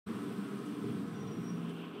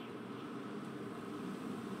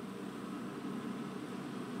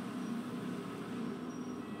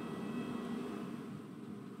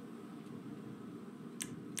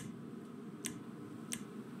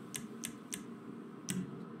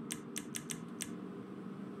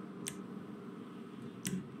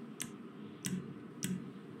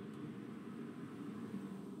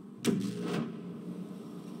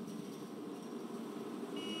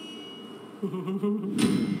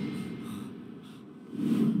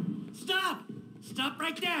Stop! Stop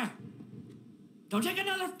right there! Don't take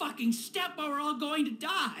another fucking step or we're all going to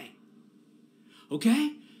die.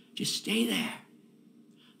 Okay? Just stay there.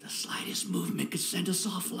 The slightest movement could send us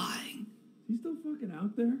all flying. He's still fucking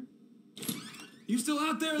out there? You still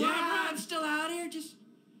out there, Yeah, Labrat? I'm still out here, just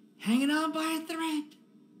hanging on by a thread.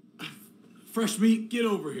 Fresh meat, get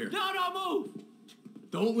over here. No, move!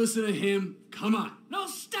 Don't listen to him. Come on. No,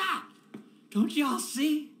 stop! Don't y'all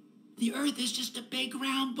see? The Earth is just a big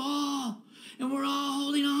round ball, and we're all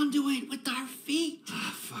holding on to it with our feet.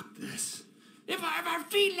 Ah, fuck this. If our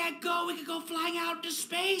feet let go, we could go flying out into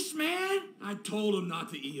space, man. I told him not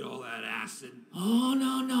to eat all that acid. Oh,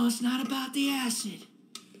 no, it's not about the acid.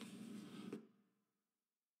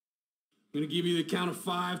 I'm gonna give you the count of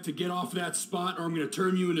 5 to get off that spot, or I'm gonna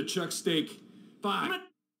turn you into Chuck Steak. 5.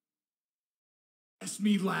 That's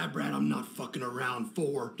me, Labrat. I'm not fucking around.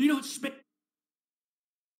 4. Do you know what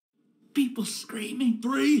people screaming?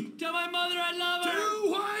 3. Tell my mother I love her.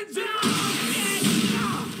 2, 1, 0.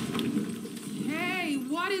 Hey,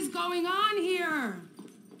 what is going on here?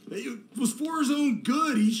 It was for his own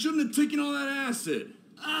good. He shouldn't have taken all that acid.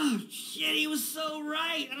 Oh, shit, he was so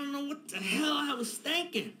right. I don't know what the hell I was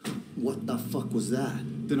thinking. What the fuck was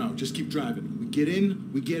that? Dunno, just keep driving. We get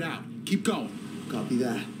in, we get out. Keep going. Copy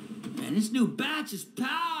that. Man, this new batch is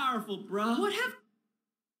powerful, bro. What have...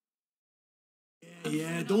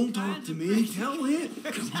 Yeah, don't talk to me. Tell him.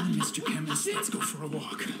 Come on, Mr. Chemist. Let's go for a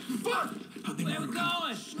walk. Fuck! Where we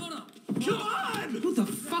going? Shut up. Come on! Who the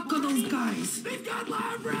fuck are those guys? They've got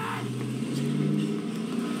Labrat!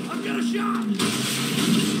 I've got a shot!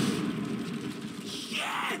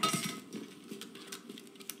 Shit!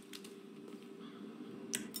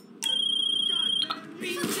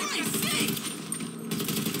 For Christ's sake!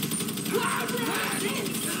 Labrat!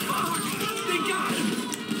 Fuck! They got him!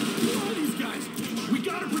 Who are these guys? We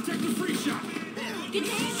gotta protect the free shot! Get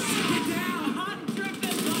down! Get down! I'm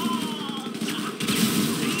tripping balls.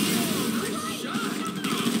 Shot!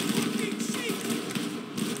 Fucking shit!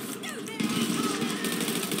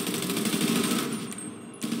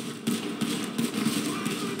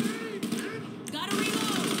 Gotta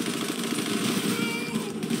reload!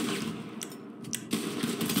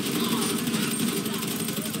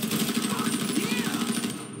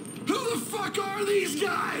 Who the fuck are these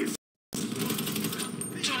guys?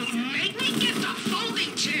 Don't make me get the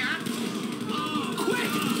folding chair!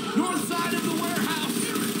 Quick! North side of the warehouse!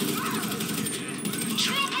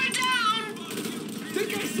 Trooper down! Think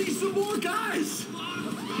I see some more guys!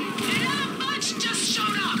 Not much just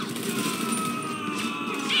showed up!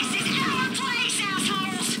 This is our place,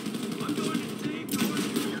 assholes!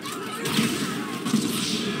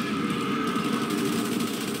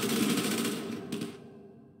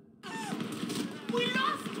 We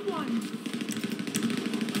lost one!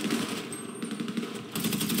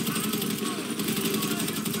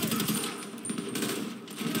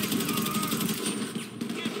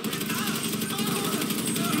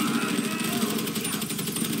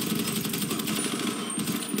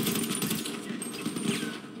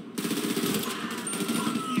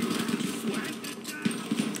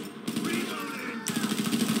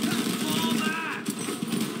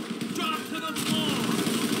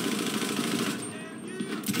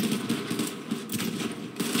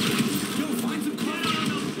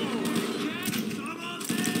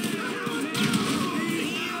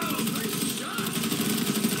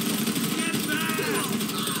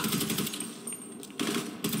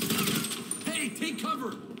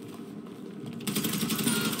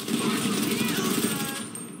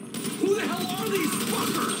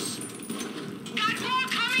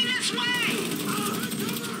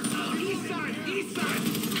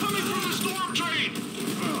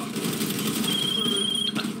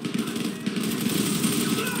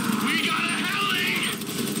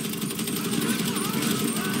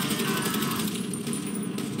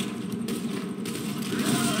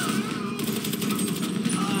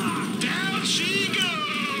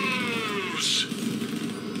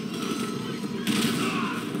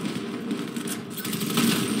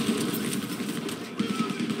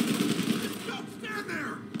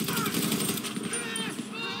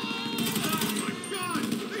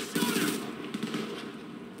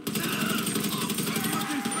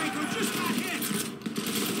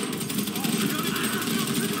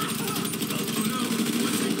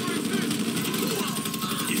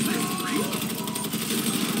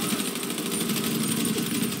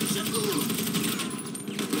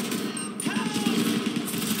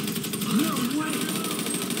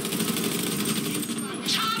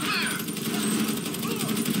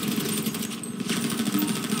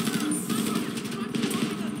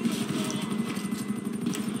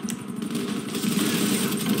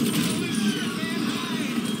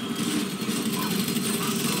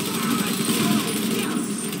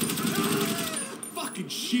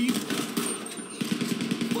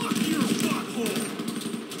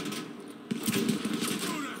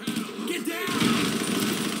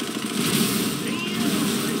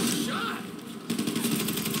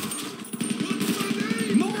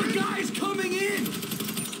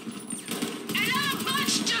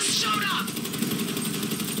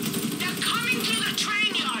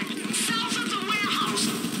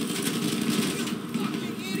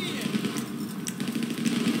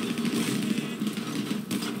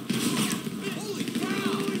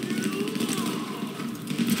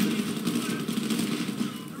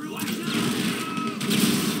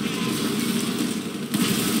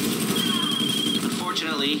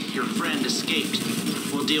 Luckily, your friend escaped.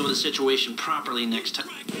 We'll deal with the situation properly next time.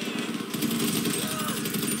 Dig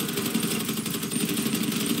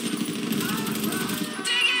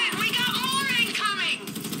in! We got more incoming!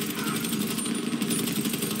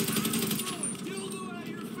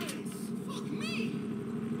 Fuck me!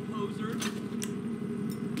 Poser.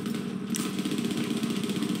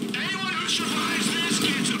 Anyone who survives this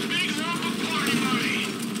gets a big lump of party money!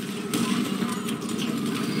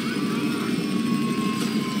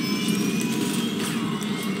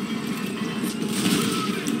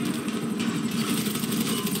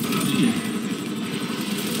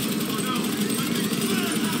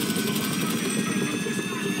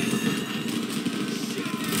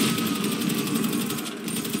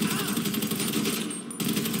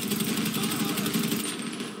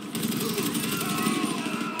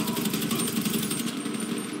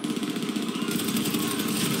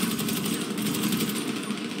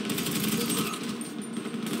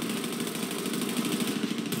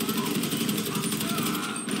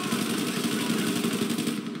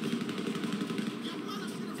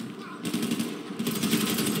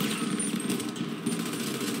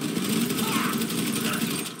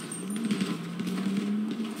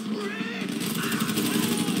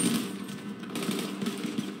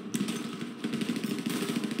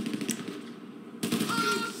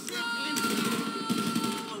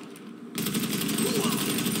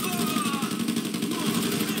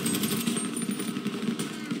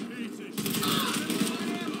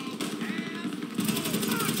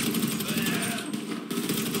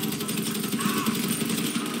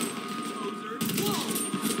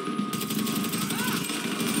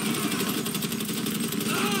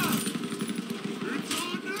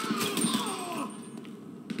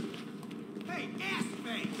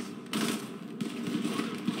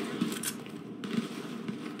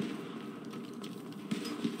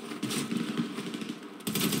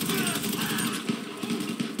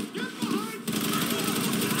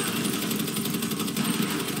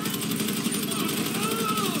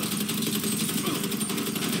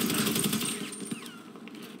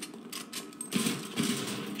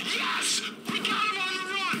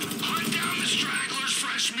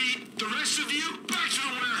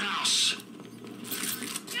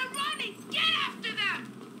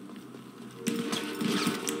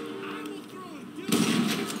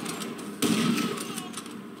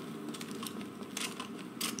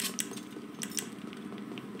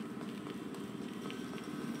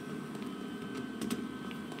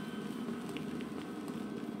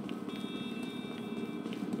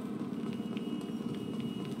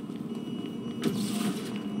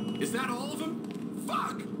 Is that all of them?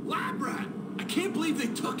 Fuck! Lab rat! I can't believe they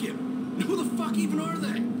took him! And who the fuck even are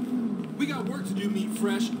they? We got work to do, Meat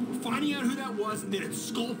Fresh. We're finding out who that was, and then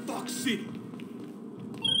it's Skullfuck City.